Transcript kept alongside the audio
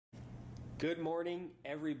Good morning,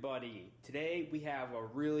 everybody. Today we have a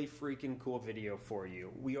really freaking cool video for you.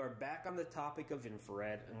 We are back on the topic of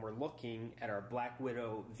infrared and we're looking at our Black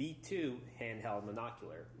Widow V2 handheld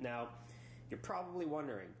monocular. Now, you're probably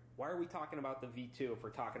wondering, why are we talking about the V2 if we're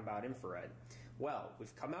talking about infrared? Well,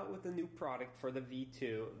 we've come out with a new product for the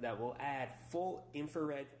V2 that will add full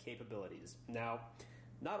infrared capabilities. Now,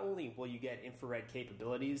 not only will you get infrared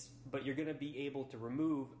capabilities, but you're going to be able to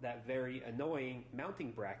remove that very annoying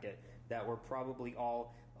mounting bracket that we're probably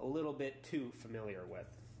all a little bit too familiar with.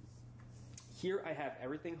 Here I have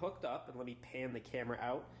everything hooked up, and let me pan the camera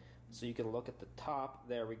out so you can look at the top.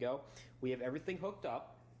 There we go. We have everything hooked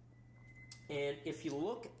up, and if you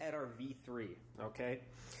look at our V3, okay,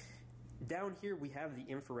 down here we have the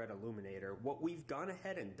infrared illuminator. What we've gone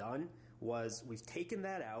ahead and done was we've taken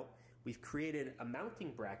that out. We've created a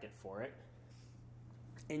mounting bracket for it,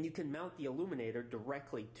 and you can mount the illuminator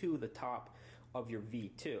directly to the top of your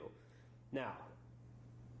V2. Now,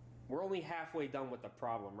 we're only halfway done with the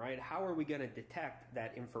problem, right? How are we going to detect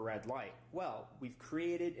that infrared light? Well, we've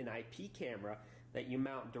created an IP camera that you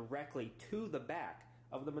mount directly to the back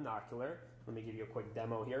of the monocular. Let me give you a quick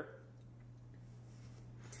demo here.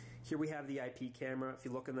 Here we have the IP camera. If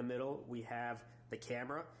you look in the middle, we have the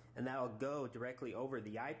camera, and that'll go directly over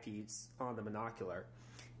the eyepiece on the monocular.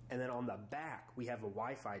 And then on the back, we have a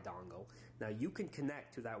Wi-Fi dongle. Now you can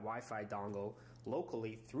connect to that Wi-Fi dongle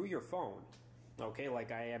locally through your phone, okay,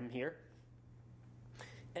 like I am here.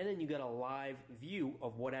 And then you get a live view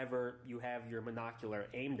of whatever you have your monocular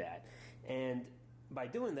aimed at. And by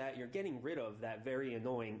doing that, you're getting rid of that very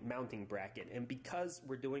annoying mounting bracket. And because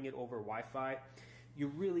we're doing it over Wi-Fi, you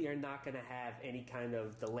really are not going to have any kind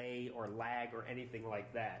of delay or lag or anything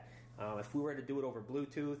like that. If we were to do it over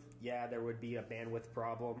Bluetooth, yeah, there would be a bandwidth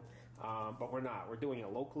problem, but we're not. We're doing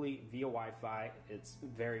it locally via Wi-Fi. It's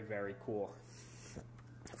very, very cool.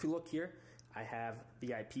 If you look here, I have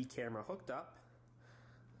the IP camera hooked up.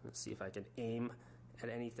 Let's see if I can aim at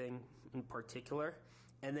anything in particular.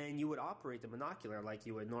 And then you would operate the monocular like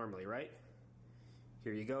you would normally, right?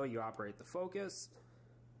 Here you go. You operate the focus.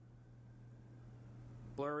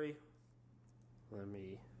 Blurry. Let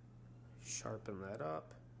me sharpen that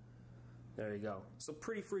up. There you go. So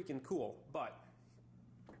pretty freaking cool, but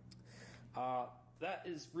that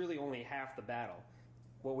is really only half the battle.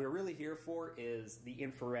 What we're really here for is the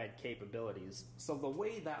infrared capabilities. So the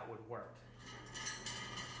way that would work,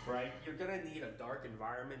 right? You're gonna need a dark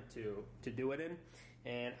environment to do it in,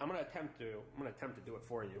 and I'm gonna attempt to do it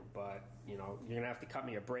for you, but you know, you're gonna have to cut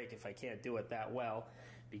me a break if I can't do it that well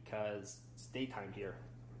because it's daytime here.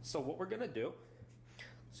 So what we're gonna do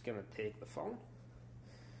is gonna take the phone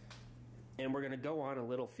and we're gonna go on a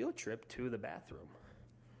little field trip to the bathroom.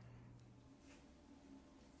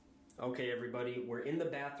 Okay, everybody, we're in the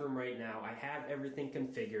bathroom right now. I have everything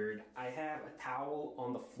configured. I have a towel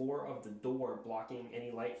on the floor of the door blocking any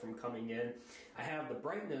light from coming in. I have the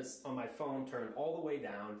brightness on my phone turned all the way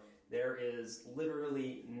down. There is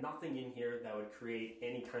literally nothing in here that would create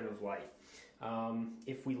any kind of light.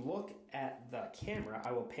 If we look at the camera,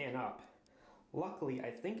 I will pan up. Luckily, I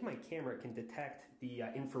think my camera can detect the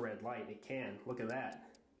infrared light. It can. Look at that.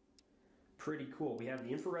 Pretty cool. We have the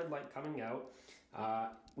infrared light coming out.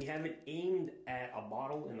 We have it aimed at a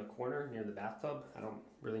bottle in the corner near the bathtub. I don't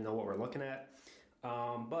really know what we're looking at,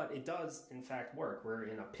 but it does in fact work. We're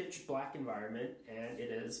in a pitch black environment and it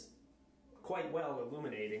is quite well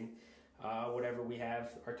illuminating whatever we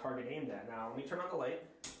have our target aimed at. Now let me turn on the light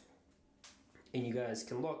and you guys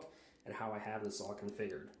can look at how I have this all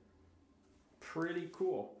configured. Pretty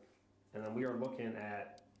cool. And then we are looking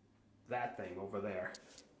at that thing over there.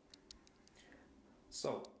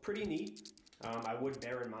 So pretty neat. I would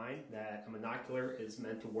bear in mind that a monocular is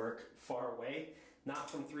meant to work far away, not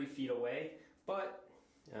from 3 feet away, but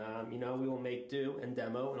you know, we will make do and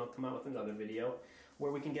demo, and I'll come out with another video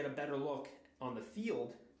where we can get a better look on the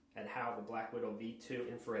field at how the Black Widow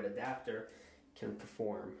V2 infrared adapter can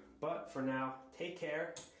perform. But for now, take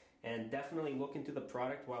care and definitely look into the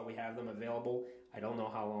product while we have them available. I don't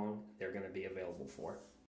know how long they're going to be available for.